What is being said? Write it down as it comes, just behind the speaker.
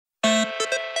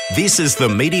This is the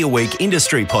Media Week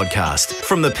Industry Podcast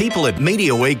from the people at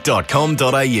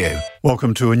MediaWeek.com.au.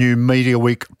 Welcome to a new Media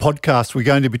Week podcast. We're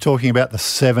going to be talking about the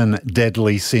 7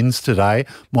 deadly sins today.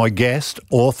 My guest,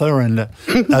 author and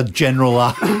a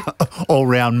general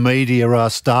all-round media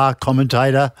star,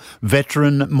 commentator,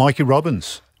 veteran, Mikey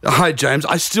Robbins. Hi, James.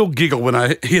 I still giggle when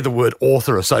I hear the word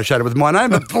author associated with my name,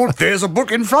 but look, there's a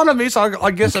book in front of me, so I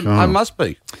guess I must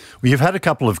be. Well, you've had a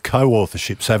couple of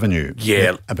co-authorships, haven't you?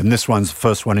 Yeah. And this one's the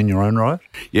first one in your own right?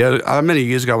 Yeah, many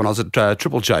years ago when I was at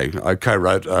Triple J, I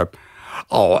co-wrote a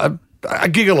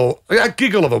giggle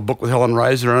of a book with Helen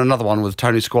Razor and another one with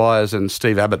Tony Squires and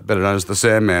Steve Abbott, better known as the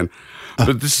Sandman.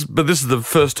 But this is the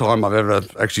first time I've ever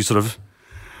actually sort of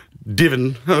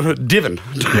divin. Yeah.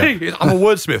 I'm a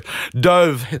wordsmith.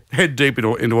 Dove head deep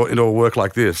into a work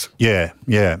like this. Yeah.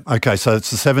 Okay, so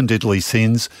it's the 7 deadly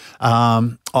sins.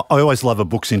 I always love a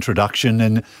book's introduction,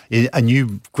 and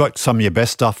you've got some of your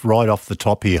best stuff right off the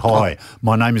top here. Hi,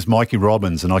 my name is Mikey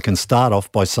Robbins, and I can start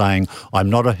off by saying I'm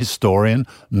not a historian,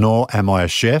 nor am I a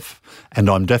chef, and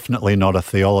I'm definitely not a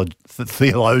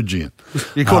theologian.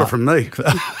 You caught it from me.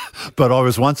 But I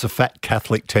was once a fat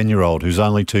Catholic 10-year-old whose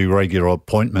only 2 regular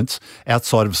appointments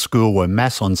outside of school were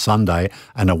Mass on Sunday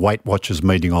and a Weight Watchers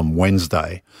meeting on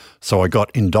Wednesday. So I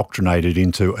got indoctrinated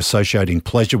into associating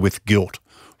pleasure with guilt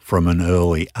from an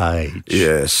early age.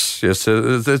 Yes. That's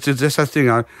that thing.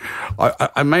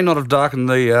 I may not have darkened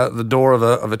the door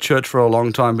of a church for a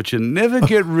long time, but you never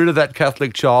get rid of that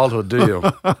Catholic childhood, do you?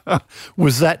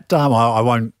 Was that, I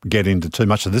won't get into too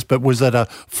much of this, but was that a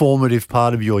formative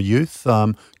part of your youth,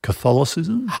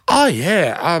 Catholicism? Oh,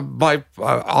 yeah. My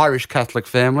Irish Catholic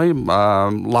family,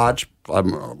 large,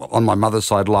 on my mother's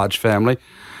side, large family.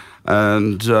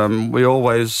 And we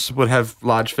always would have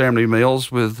large family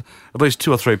meals with at least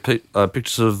 2 or 3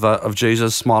 pictures of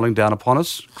Jesus smiling down upon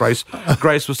us. Grace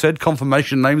was said.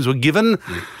 Confirmation names were given.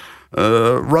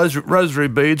 Rosary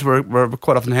beads were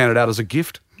quite often handed out as a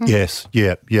gift. Yes,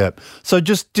 yeah. So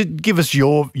just give us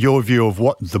your view of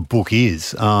what the book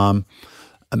is.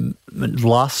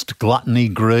 Lust, gluttony,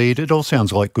 greed. It all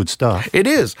sounds like good stuff. It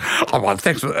is. Oh, well,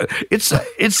 thanks for that. It's a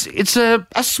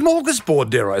smorgasbord,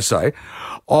 dare I say,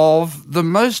 of the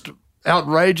most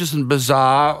outrageous and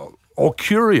bizarre or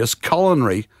curious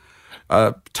culinary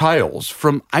tales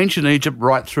from ancient Egypt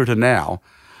right through to now,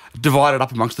 divided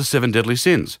up amongst the 7 deadly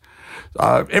sins.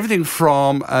 Everything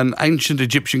from an ancient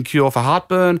Egyptian cure for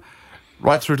heartburn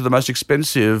right through to the most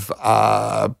expensive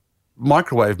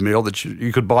microwave meal that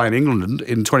you could buy in England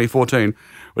in 2014,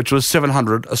 which was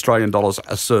 $700 Australian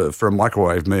a serve for a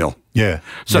microwave meal. Yeah.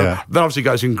 So that obviously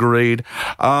goes in greed.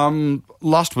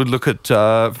 Lust would look at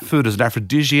food as an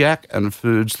aphrodisiac and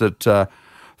foods that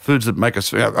make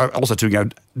us also to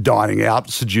dining out,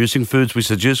 seducing foods we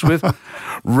seduce with.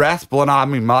 Wrath, well, an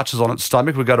army marches on its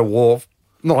stomach. We go to war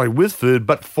not only with food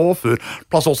but for food.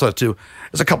 Plus, also there's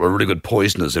a couple of really good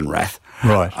poisoners in wrath.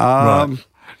 Right.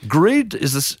 Greed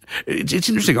is this. It's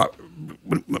interesting.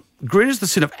 Greed is the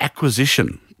sin of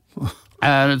acquisition,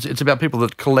 and it's about people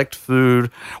that collect food.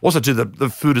 Also, do the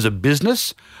food as a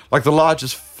business. Like the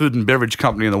largest food and beverage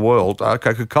company in the world,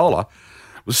 Coca-Cola,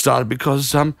 was started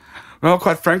because,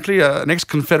 quite frankly, an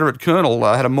ex-Confederate colonel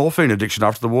had a morphine addiction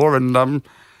after the war and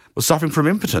was suffering from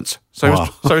impotence. So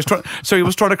he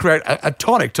was trying to create a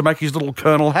tonic to make his little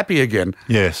colonel happy again.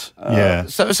 Yes, yeah.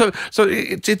 So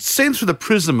it's seen through the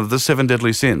prism of the 7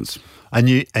 deadly sins. And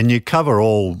you cover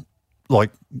all,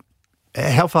 like,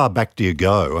 how far back do you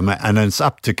go? And it's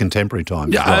up to contemporary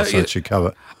times as well, so that you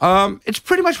cover. It's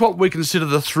pretty much what we consider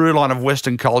the through line of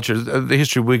Western culture, the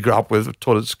history we grew up with,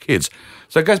 taught as kids.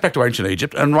 So it goes back to ancient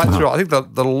Egypt and right through. I think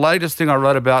the latest thing I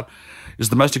wrote about is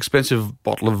the most expensive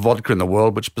bottle of vodka in the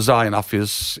world, which bizarre enough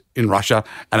is in Russia,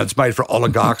 and it's made for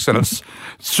oligarchs, and it's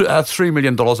 $3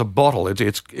 million a bottle.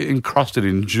 It's encrusted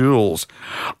in jewels.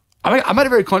 I made a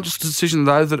very conscious decision,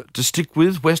 though, that to stick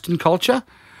with Western culture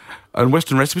and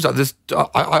Western recipes.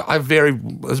 I vary.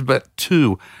 There's about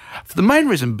 2. The main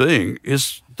reason being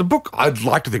is the book I'd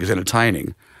like to think is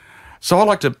entertaining, so I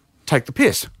like to take the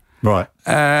piss. Right.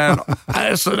 And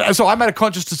so I made a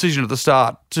conscious decision at the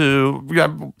start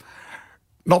to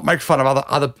not make fun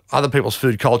of other people's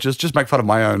food cultures, just make fun of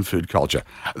my own food culture.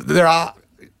 There are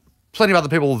plenty of other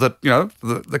people that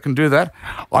that can do that.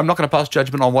 I'm not going to pass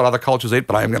judgment on what other cultures eat,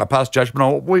 but I am going to pass judgment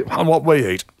on what we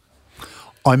eat.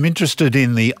 I'm interested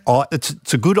in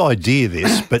it's a good idea,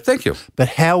 this, but thank you. But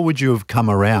how would you have come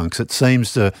around? Because it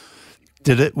seems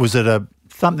was it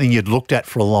something you'd looked at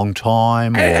for a long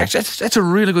time? Or? That's a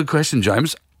really good question,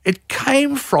 James. It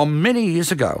came from many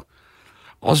years ago.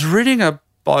 I was reading a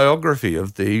biography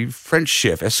of the French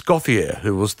chef Escoffier,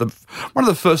 who was one of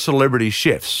the first celebrity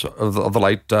chefs of the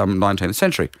late 19th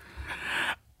century.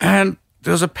 And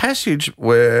there's a passage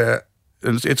where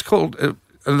it's called, and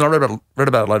I read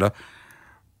about it later,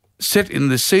 set in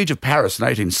the Siege of Paris in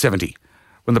 1870,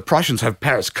 when the Prussians have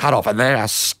Paris cut off and they are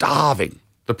starving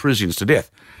the Parisians to death.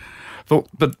 But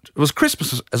it was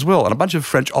Christmas as well, and a bunch of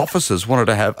French officers wanted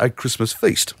to have a Christmas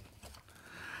feast.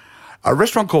 A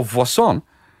restaurant called Voisson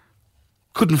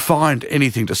couldn't find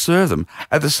anything to serve them.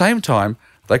 At the same time,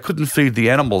 they couldn't feed the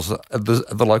animals at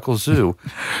the local zoo.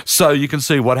 So you can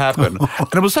see what happened.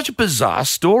 And it was such a bizarre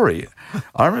story.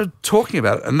 I remember talking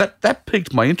about it, and that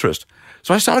piqued my interest.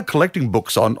 So I started collecting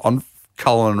books on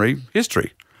culinary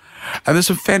history. And there's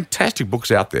some fantastic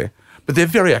books out there, but they're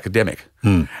very academic.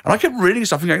 And I kept reading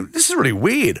stuff and going, this is really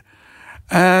weird.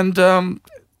 And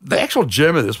the actual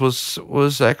germ of this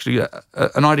was actually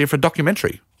an idea for a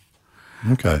documentary.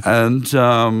 Okay. And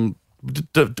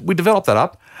we developed that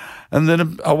up. And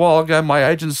then a while ago, my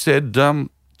agent said, do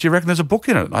you reckon there's a book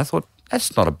in it? And I thought,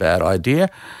 that's not a bad idea.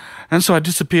 And so I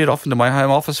disappeared off into my home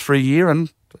office for a year,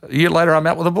 and a year later I'm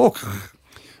out with a book.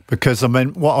 Because, I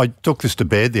mean, I took this to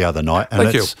bed the other night, and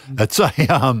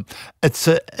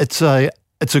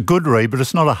it's a good read, but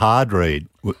it's not a hard read,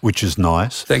 which is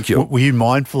nice. Thank you. Were you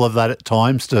mindful of that at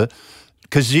times?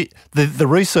 Because the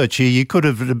research here, you could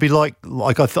have, it'd be like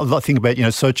I think about,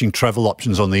 searching travel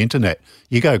options on the internet.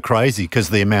 You go crazy because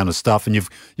of the amount of stuff, and you've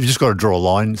just got to draw a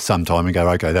line sometime and go,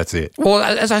 okay, that's it. Well,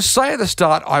 as I say at the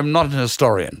start, I'm not an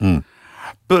historian.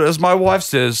 But as my wife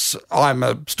says, I'm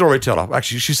a storyteller.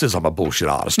 Actually, she says I'm a bullshit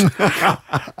artist.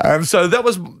 So that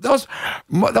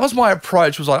was my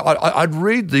approach. Was I'd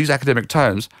read these academic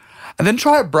tomes, and then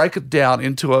try to break it down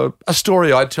into a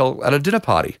story I'd tell at a dinner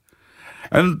party.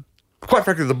 And quite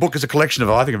frankly, the book is a collection of,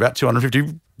 I think, about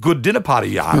 250 good dinner party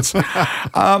yarns.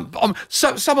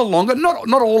 So some are longer.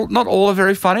 Not all are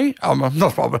very funny. I'm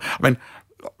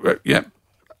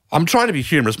trying to be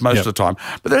humorous most of the time,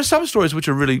 but there are some stories which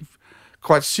are really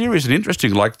quite serious and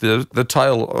interesting, like the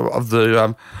tale of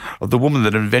the woman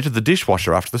that invented the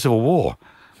dishwasher after the Civil War,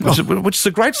 which is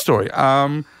a great story.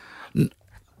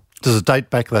 Does it date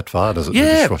back that far? Does it? The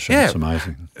dishwasher? It's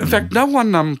amazing. In fact, no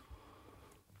one. Can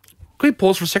we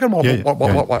pause for a second while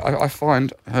I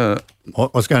find her? I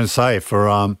was going to say,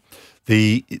 for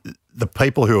the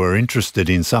people who are interested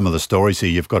in some of the stories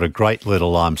here, you've got a great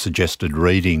little suggested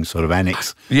reading sort of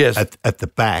annex at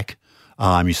the back.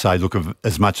 You say, look,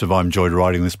 as much as I've enjoyed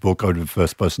writing this book, I'd be the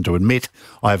first person to admit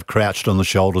I have crouched on the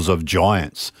shoulders of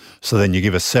giants. So then you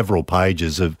give us several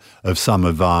pages of some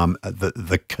of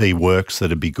the key works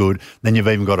that would be good. Then you've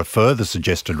even got a further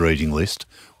suggested reading list,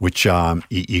 which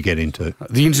you get into.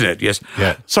 The internet, yes.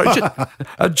 Yeah. Sorry,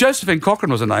 Josephine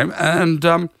Cochrane was her name, and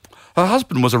her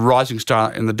husband was a rising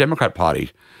star in the Democrat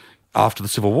Party after the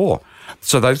Civil War.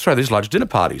 So they throw these large dinner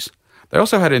parties. They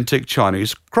also had antique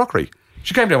Chinese crockery.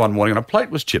 She came down one morning and a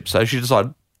plate was chipped, so she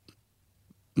decided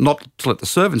not to let the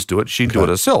servants do it. She'd do it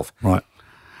herself. Right.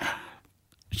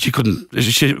 She couldn't.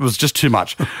 It was just too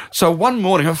much. So one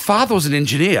morning, her father was an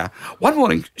engineer. One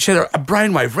morning, she had a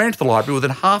brainwave, ran to the library, within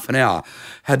half an hour,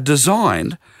 had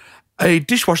designed a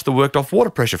dishwasher that worked off water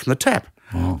pressure from the tap.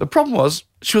 Oh. The problem was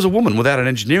she was a woman without an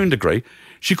engineering degree.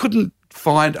 She couldn't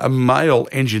find a male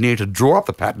engineer to draw up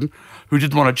the pattern who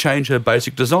didn't want to change her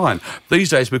basic design. These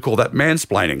days we call that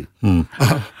mansplaining. And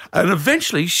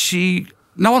eventually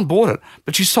no one bought it,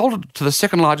 but she sold it to the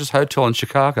second largest hotel in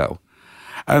Chicago.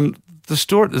 And the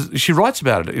story, she writes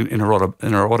about it in her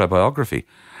autobiography.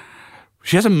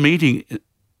 She has a meeting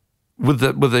with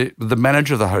the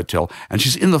manager of the hotel, and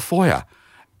she's in the foyer,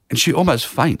 and she almost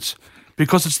faints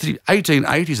because it's the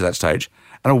 1880s at that stage,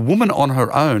 and a woman on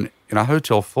her own in a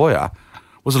hotel foyer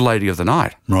was a lady of the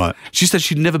night. Right. She said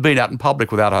she'd never been out in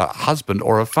public without her husband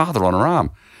or her father on her arm.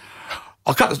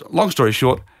 I'll cut this long story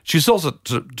short. She sells it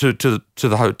to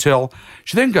the hotel.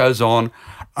 She then goes on,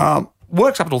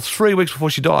 works up until 3 weeks before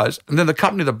she dies, and then the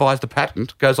company that buys the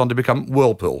patent goes on to become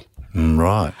Whirlpool.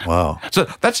 Right. Wow. So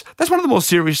that's one of the more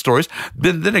serious stories.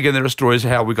 Then again, there are stories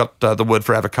how we got the word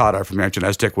for avocado from the ancient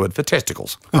Aztec word for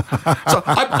testicles. So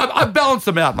I balance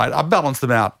them out, mate. I balance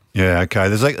them out. Yeah, okay.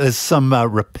 There's some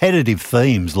repetitive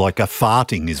themes, like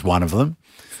farting is one of them.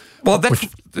 Well, which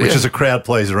is a crowd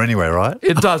pleaser anyway, right?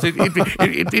 It does.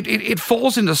 It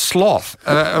falls into sloth.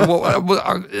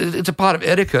 It's a part of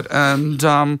etiquette, and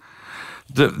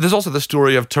there's also the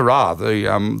story of Tarare,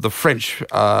 the French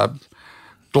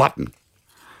glutton,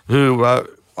 who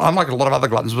unlike a lot of other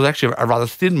gluttons, was actually a rather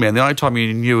thin man. The only time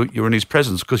you knew you were in his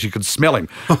presence because you could smell him.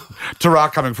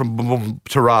 Tarare coming from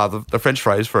tarare, the French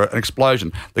phrase for an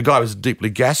explosion. The guy was deeply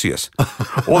gaseous.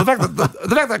 Or the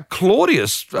fact that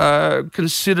Claudius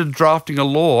considered drafting a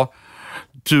law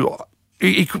to...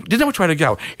 He didn't know which way to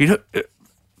go.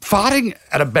 Farting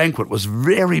at a banquet was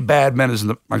very bad manners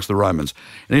amongst the Romans.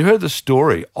 And he heard the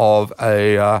story of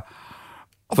a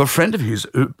friend of his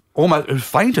who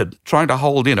fainted trying to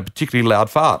hold in a particularly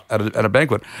loud fart at a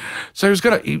banquet. So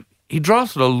he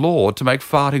drafted a law to make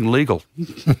farting legal.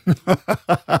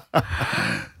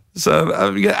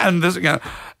 So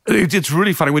it's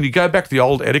really funny when you go back to the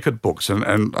old etiquette books,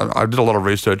 and I did a lot of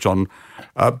research on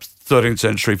 13th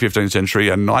century, 15th century,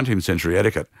 and 19th century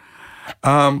etiquette.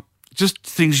 Just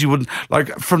things you wouldn't,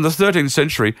 like from the 13th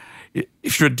century,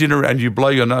 if you're at dinner and you blow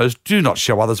your nose, do not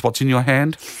show others what's in your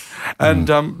hand. And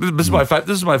this is my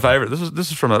favourite.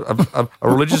 This is from a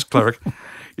religious cleric.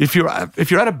 If you're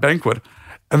at a banquet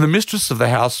and the mistress of the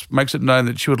house makes it known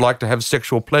that she would like to have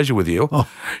sexual pleasure with you,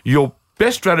 your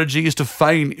best strategy is to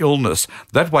feign illness.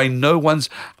 That way no one's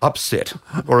upset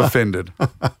or offended.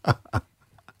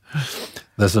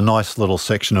 There's a nice little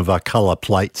section of colour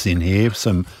plates in here,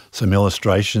 some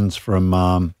illustrations from,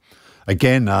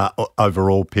 over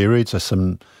all periods. There's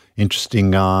some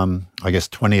interesting,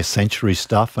 20th century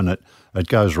stuff, and it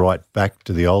goes right back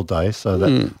to the old days, so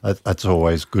that's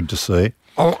always good to see.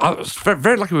 Oh, I was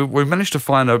very lucky. We managed to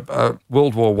find a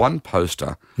World War I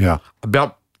poster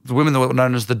about the women that were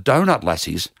known as the Donut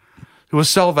Lassies, who were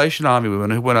Salvation Army women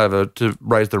who went over to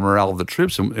raise the morale of the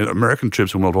troops, American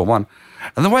troops in World War I.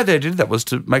 And the way they did that was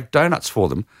to make donuts for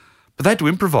them, but they had to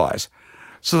improvise.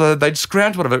 So they'd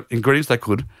scrounge whatever ingredients they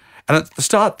could, and at the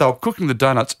start they were cooking the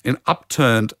donuts in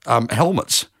upturned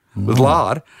helmets with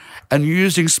lard and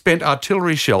using spent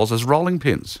artillery shells as rolling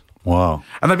pins. Wow.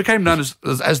 And they became known as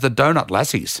the Donut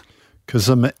Lassies. Because,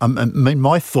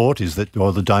 my thought is that, the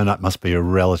donut must be a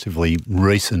relatively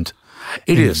recent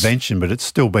invention, but it's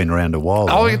still been around a while.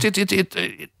 Oh,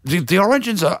 the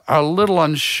origins are a little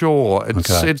unsure.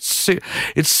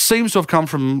 It seems to have come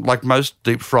from, like most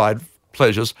deep-fried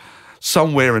pleasures,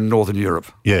 somewhere in Northern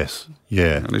Europe. Yes,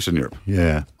 yeah. At least in Europe.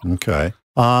 Yeah, okay.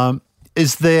 How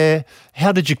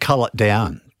did you cull it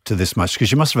down to this much?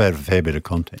 Because you must have had a fair bit of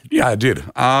content. Yeah, I did.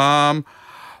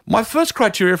 My first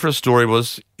criteria for a story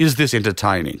was, is this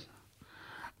entertaining?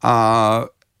 And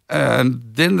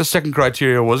then the second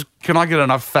criteria was, can I get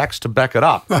enough facts to back it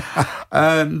up?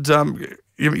 And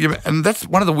and that's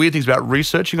one of the weird things about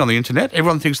researching on the internet.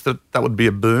 Everyone thinks that would be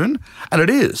a boon, and it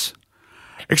is.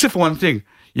 Except for one thing,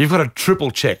 you've got to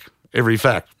triple check every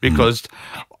fact because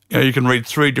you can read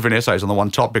 3 different essays on the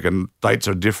one topic and dates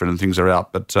are different and things are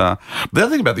out. But the other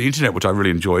thing about the internet, which I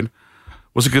really enjoyed,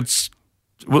 was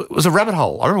a rabbit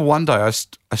hole. I remember one day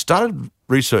I started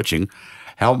researching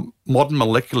how modern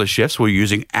molecular chefs were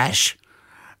using ash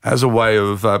as a way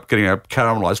of getting a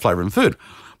caramelized flavour in food.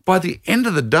 By the end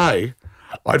of the day,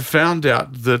 I'd found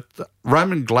out that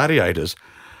Roman gladiators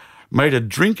made a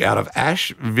drink out of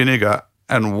ash, vinegar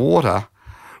and water,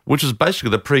 which is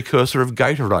basically the precursor of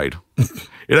Gatorade.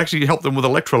 It actually helped them with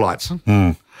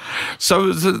electrolytes.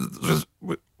 So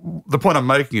the point I'm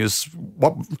making is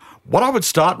what I would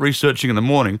start researching in the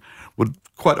morning would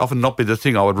quite often not be the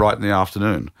thing I would write in the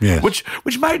afternoon. Yes.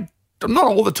 Which made, not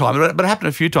all the time, but it happened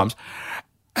a few times.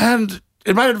 And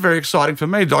it made it very exciting for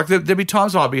me. Like there'd be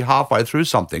times I'd be halfway through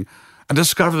something and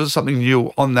discover there's something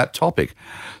new on that topic.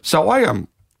 So I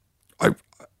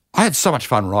had so much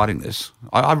fun writing this.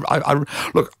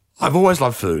 Look, I've always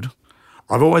loved food.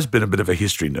 I've always been a bit of a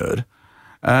history nerd.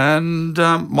 And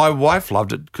my wife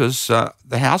loved it because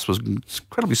the house was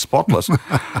incredibly spotless.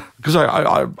 Because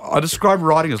I describe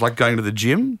writing as like going to the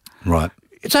gym. Right.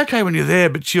 It's okay when you're there,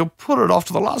 but you'll put it off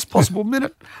to the last possible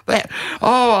minute.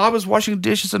 I was washing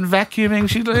dishes and vacuuming.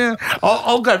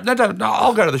 I'll go. No,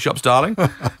 I'll go to the shops, darling.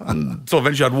 And so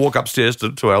eventually I'd walk upstairs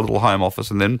to our little home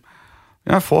office and then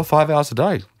 4 or 5 hours a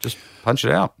day, just punch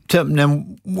it out. Now,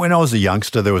 when I was a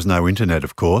youngster, there was no internet,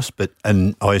 of course,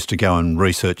 and I used to go and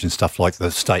research and stuff like the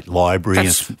State Library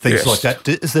and things like that.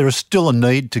 Is there still a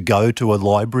need to go to a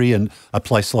library and a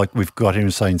place like we've got here in,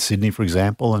 say, in Sydney, for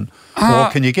example? Or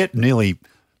can you get nearly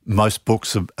most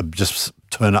books just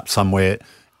turn up somewhere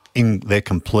in their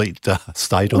complete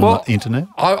state on the internet?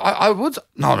 I would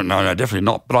 – no, definitely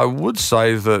not. But I would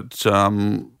say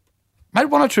that maybe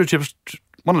one or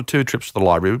two trips to the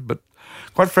library, but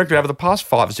quite frankly, over the past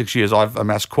 5 or 6 years, I've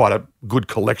amassed quite a good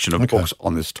collection of books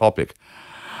on this topic.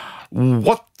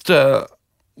 What the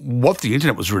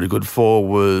internet was really good for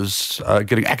was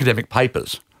getting academic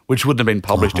papers, which wouldn't have been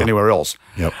published anywhere else.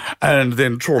 Yep. And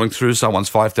then trawling through someone's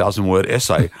 5,000-word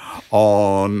essay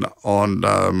on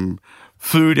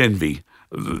food envy.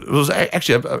 It was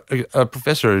actually a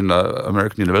professor in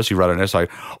American University wrote an essay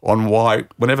on why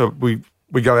whenever we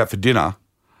go out for dinner,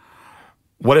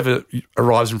 whatever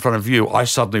arrives in front of you, I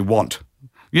suddenly want.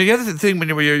 You know the thing when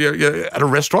you're at a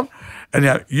restaurant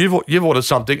and you've ordered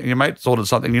something and your mate's ordered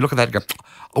something and you look at that and go,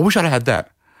 I wish I'd had that.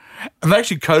 And they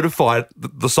actually codified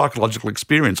the psychological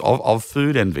experience of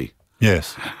food envy.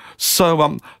 Yes.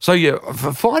 So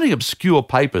for finding obscure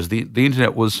papers, the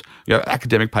internet was,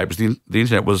 academic papers, the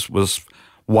internet was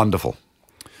wonderful.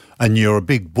 And you're a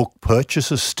big book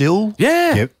purchaser still?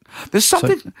 Yeah. Yep. There's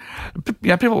something,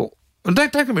 people, and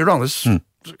don't get me wrong, this.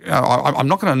 I'm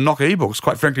not going to knock ebooks.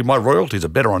 Quite frankly, my royalties are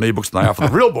better on ebooks than they are for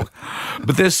the real book.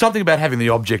 But there's something about having the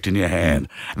object in your hand.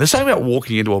 And there's something about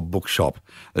walking into a bookshop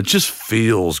that just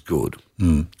feels good.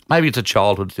 Maybe it's a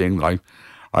childhood thing that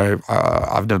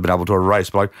I've never been able to erase,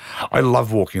 but I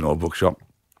love walking into a bookshop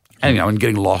and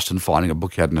getting lost and finding a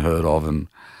book you hadn't heard of.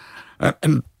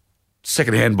 And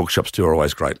second-hand bookshops too are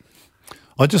always great.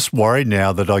 I just worry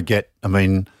now that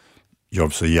you're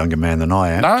obviously a younger man than I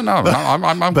am. No,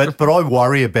 I'm But I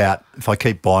worry about if I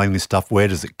keep buying this stuff, where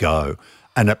does it go?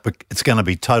 And it's going to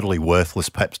be totally worthless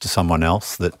perhaps to someone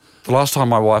else. That the last time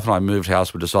my wife and I moved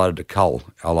house, we decided to cull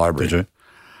our library. Did you?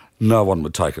 No one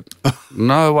would take it.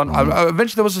 No one.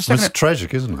 Eventually there was a second. It's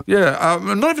tragic, isn't it? Yeah,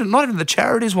 not even the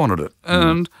charities wanted it.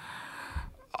 And,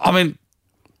 and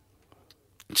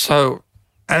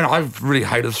I've really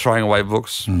hated throwing away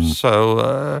books.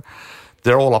 So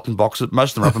they're all up in boxes.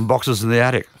 Most of them are up in boxes in the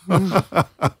attic.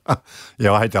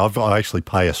 Yeah, I actually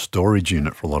pay a storage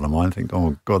unit for a lot of mine. I think,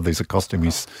 oh, God, these are costing me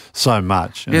so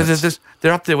much. And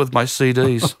they're up there with my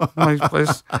CDs.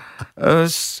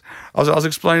 I was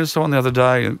explaining to someone the other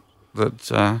day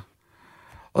that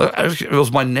it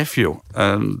was my nephew,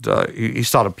 and he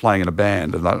started playing in a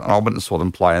band, and I went and saw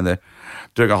them play, and they're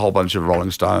doing a whole bunch of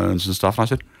Rolling Stones and stuff. And I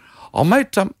said, "Oh,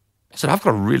 mate," I said, "I've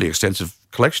got a really extensive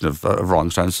collection of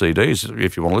Rolling Stones CDs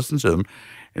if you want to listen to them."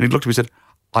 And he looked at me and said,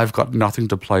 "I've got nothing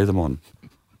to play them on."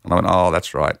 And I went, "Oh,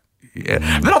 that's right." Yeah.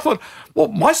 And then I thought, well,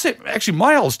 my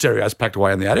old stereo's packed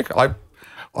away in the attic. I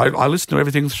listen to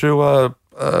everything through a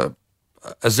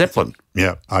Zeppelin.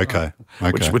 Yeah. Okay.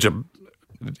 Which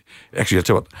actually, I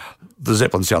tell you what, the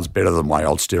Zeppelin sounds better than my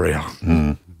old stereo.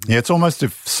 Yeah, it's almost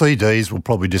if CDs will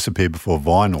probably disappear before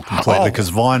vinyl completely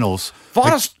because vinyl's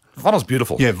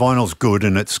beautiful. Yeah, vinyl's good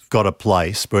and it's got a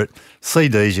place, but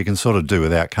CDs you can sort of do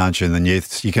without, can't you? And then you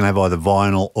can have either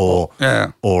vinyl or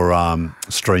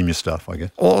stream your stuff, I guess.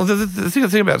 Well, the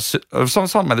thing about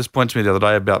someone made this point to me the other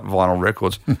day about vinyl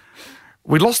records.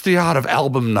 We lost the art of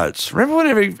album notes. Remember when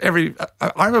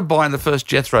I remember buying the first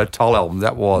Jethro Tull album,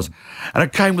 that was, and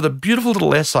it came with a beautiful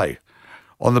little essay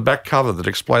on the back cover that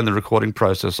explained the recording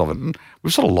process of it. And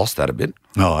we've sort of lost that a bit.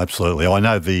 Oh, absolutely. I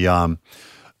know the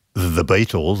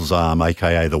Beatles,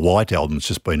 aka the White Album's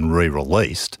just been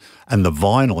re-released, and the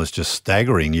vinyl is just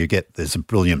staggering. There's a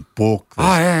brilliant book,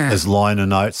 there's liner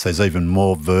notes, there's even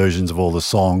more versions of all the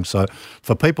songs. So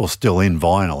for people still in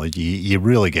vinyl, you're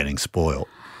really getting spoiled.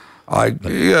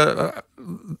 The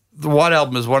White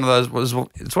Album is one of those.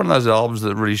 It's one of those albums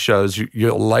that really shows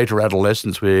your later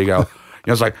adolescence, where you go,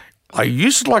 it's like I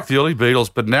used to like the early Beatles,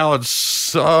 but now it's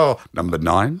so number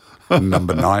 9,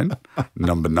 number 9,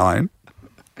 number 9.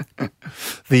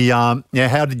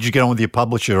 How did you get on with your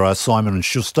publisher, Simon &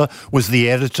 Schuster? Was the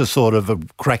editor sort of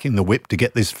cracking the whip to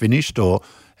get this finished, or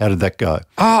how did that go?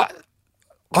 I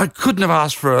couldn't have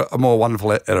asked for a more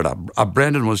wonderful editor.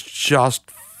 Brandon was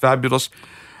just fabulous.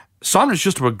 Simon &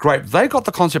 Schuster were great. They got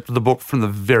the concept of the book from the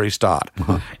very start.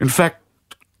 In fact,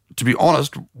 to be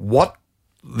honest,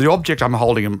 the object I'm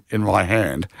holding in my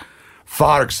hand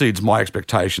far exceeds my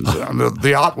expectations.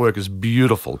 The artwork is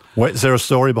beautiful. Wait, is there a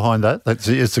story behind that?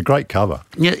 It's a great cover.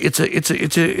 Yeah, it's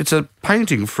a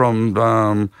painting from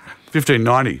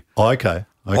 1590. Oh, okay.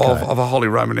 Of a Holy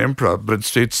Roman Emperor,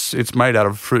 but it's made out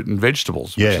of fruit and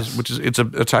vegetables. Yes, it's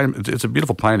a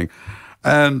beautiful painting.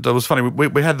 And it was funny.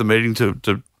 We had the meeting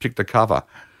to pick the cover.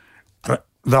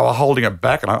 They were holding it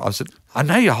back, and I said, "I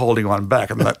know you're holding one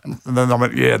back." And then I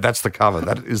went, "Yeah, that's the cover.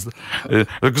 That is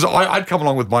because I'd come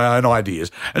along with my own ideas."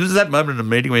 And it's that moment in a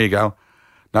meeting where you go,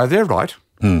 "No, they're right.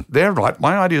 They're right.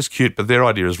 My idea is cute, but their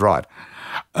idea is right."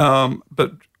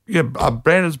 But yeah,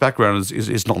 Brandon's background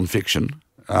is non-fiction,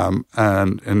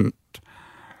 and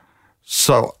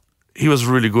so he was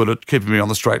really good at keeping me on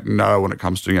the straight and narrow when it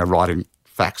comes to writing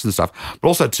facts and stuff, but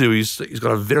also too he's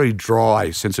got a very dry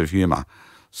sense of humour,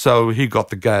 so he got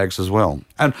the gags as well.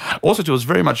 And also too, it was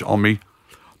very much on me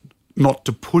not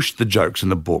to push the jokes in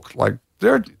the book. Like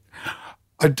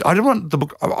I didn't want the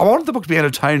book. I wanted the book to be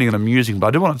entertaining and amusing, but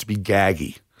I didn't want it to be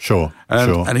gaggy. Sure,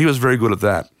 sure. And he was very good at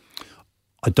that.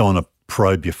 I don't want to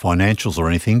probe your financials or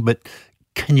anything, but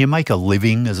can you make a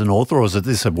living as an author, or is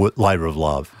this a labour of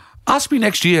love? Ask me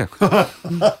next year. I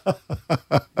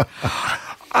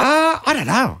don't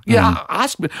know. Yeah,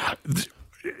 ask me.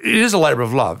 It is a labour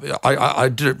of love. I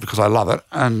did it because I love it,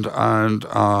 and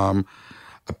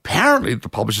apparently the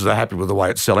publishers are happy with the way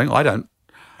it's selling. I don't.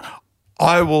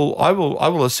 I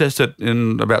will assess it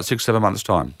in about 6-7 months'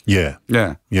 time. Yeah.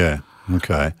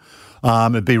 Okay.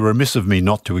 It'd be remiss of me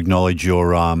not to acknowledge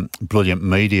your brilliant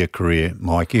media career,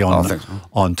 Mikey, on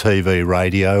TV,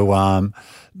 radio.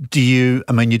 You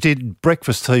did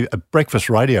breakfast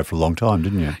radio for a long time,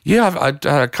 didn't you? Yeah, I had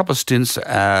a couple of stints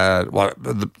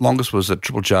the longest was at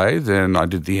Triple J, then I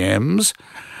did the M's.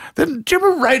 Then, do you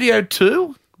remember Radio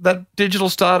 2? That digital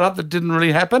startup that didn't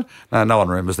really happen? No one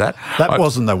remembers that. That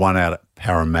wasn't the one out at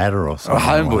Parramatta or something.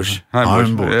 Homebush.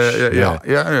 Yeah.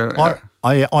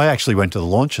 I actually went to the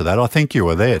launch of that. I think you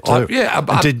were there too.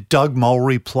 Did Doug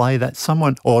Mulry play that?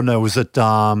 Someone? Or no, was it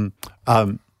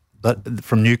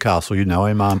from Newcastle? You know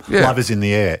him. Love is in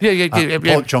the Air.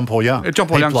 Yeah. John Paul Young. John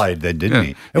Paul Young played there, didn't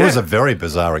he? It was a very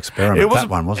bizarre experiment. That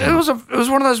one wasn't it? It was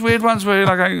one of those weird ones where you're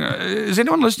like, is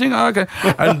anyone listening? Oh, okay.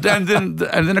 And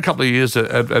then a couple of years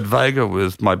at Vega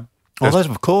with my. That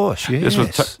of course, yes.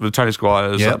 This with Tony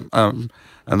Squires and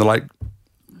the late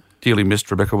dearly missed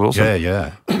Rebecca Wilson.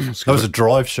 Yeah. That was a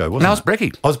drive show, wasn't it? No, it was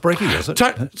Brecky. Oh, it was Brecky, was it?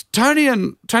 Tony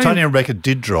and Rebecca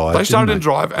did drive. They started in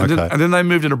drive, and then they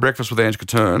moved into Breakfast with Ange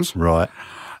Caterns. Right.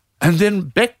 And then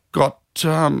Beck got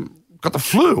the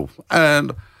flu,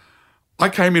 and I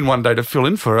came in one day to fill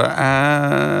in for her,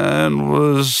 and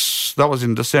that was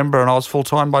in December, and I was full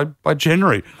time by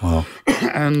January. Wow.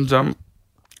 And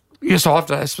so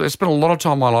I spent a lot of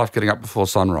time in my life getting up before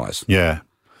sunrise. Yeah.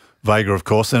 Vega, of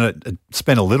course, and it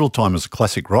spent a little time as a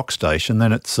classic rock station.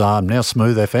 Then it's now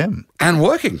Smooth FM and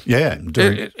working. Yeah,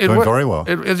 doing very well.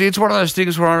 It's one of those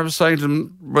things where I was saying to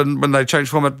them when they changed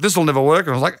format, this will never work, and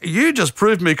I was like, you just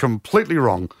proved me completely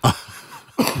wrong.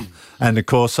 And of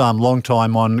course, long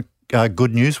time on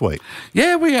Good News Week.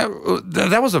 Yeah,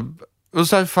 that was it was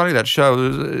so funny, that show.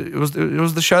 It was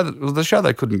the show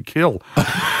they couldn't kill.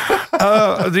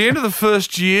 At the end of the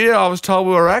first year, I was told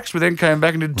we were axed. We then came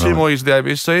back and did 2 more years at the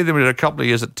ABC. Then we did a couple of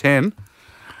years at 10.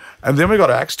 And then we got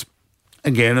axed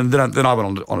again. And then I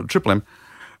went on to Triple M.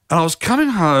 And I was coming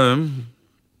home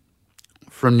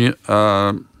from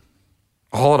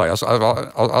holiday. I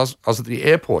was at the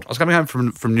airport. I was coming home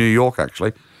from New York,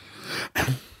 actually.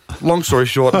 Long story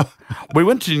short, we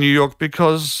went to New York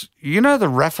because, the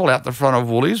raffle out the front of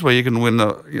Woolies where you can win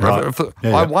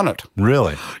I won it.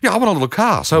 Really? Yeah, I won a little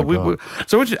car. So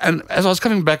and as I was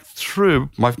coming back through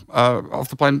off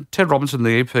the plane, Ted Robinson,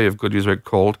 the EP of Good News Week,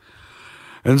 called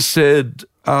and said,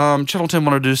 Channel 10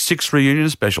 want to do 6 reunion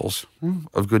specials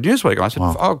of Good News Week. And I said,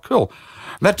 oh, cool.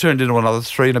 And that turned into another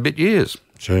 3 and a bit years.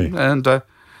 Gee. And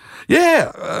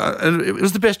and it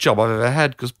was the best job I've ever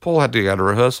had because Paul had to go to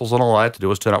rehearsals and all I had to do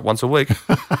was turn up once a week.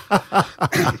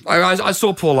 I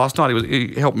saw Paul last night.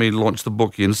 He helped me launch the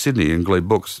book in Sydney in Glebe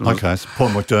Books. Okay, so Paul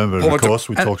McDermott, of course,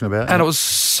 we're talking about. And it was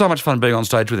so much fun being on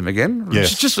stage with him again.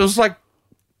 Yes. It was like,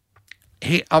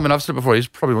 I've said it before, he's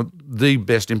probably the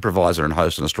best improviser and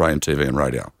host on Australian TV and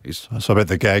radio. So I bet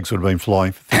the gags would have been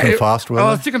flying thick and fast,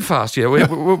 weren't they? Thick and fast, yeah. We're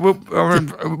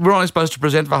only supposed to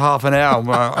present for half an hour.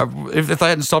 If they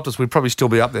hadn't stopped us, we'd probably still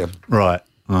be up there. Right.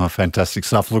 Oh, fantastic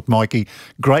stuff. Look, Mikey,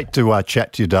 great to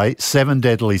chat to you today. 7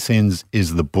 Deadly Sins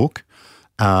is the book,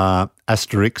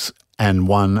 Asterix and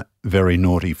One Very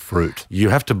Naughty Fruit. You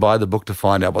have to buy the book to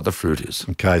find out what the fruit is.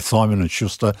 Okay, Simon &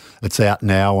 Schuster. It's out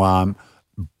now.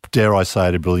 Dare I say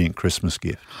it, a brilliant Christmas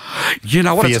gift. You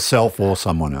know what? For yourself or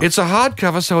someone else. It's a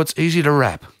hardcover, so it's easy to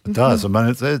wrap. It does. I mean,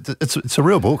 it's a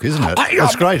real book, isn't it?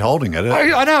 It's great holding it.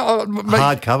 I know.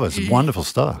 Hardcovers, wonderful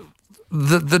stuff.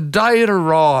 The day it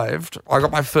arrived, I got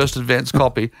my first advance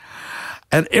copy,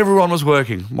 and everyone was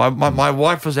working. My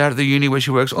wife was out at the uni where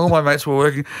she works. All my mates were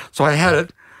working, so I had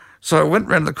it. So I went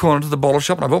round the corner to the bottle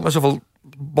shop and I bought myself a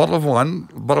bottle of wine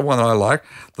that I like.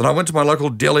 Then I went to my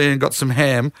local deli and got some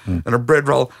ham and a bread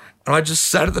roll. And I just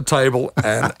sat at the table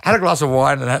and had a glass of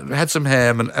wine and had some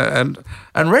ham and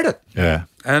read it. Yeah.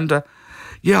 And I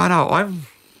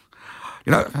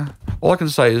know. All I can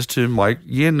say is to my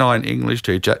Year 9 English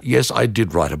teacher, yes, I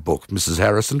did write a book, Mrs.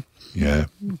 Harrison. Yeah.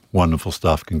 Wonderful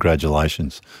stuff.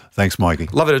 Congratulations. Thanks, Mikey.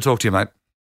 Lovely to talk to you, mate.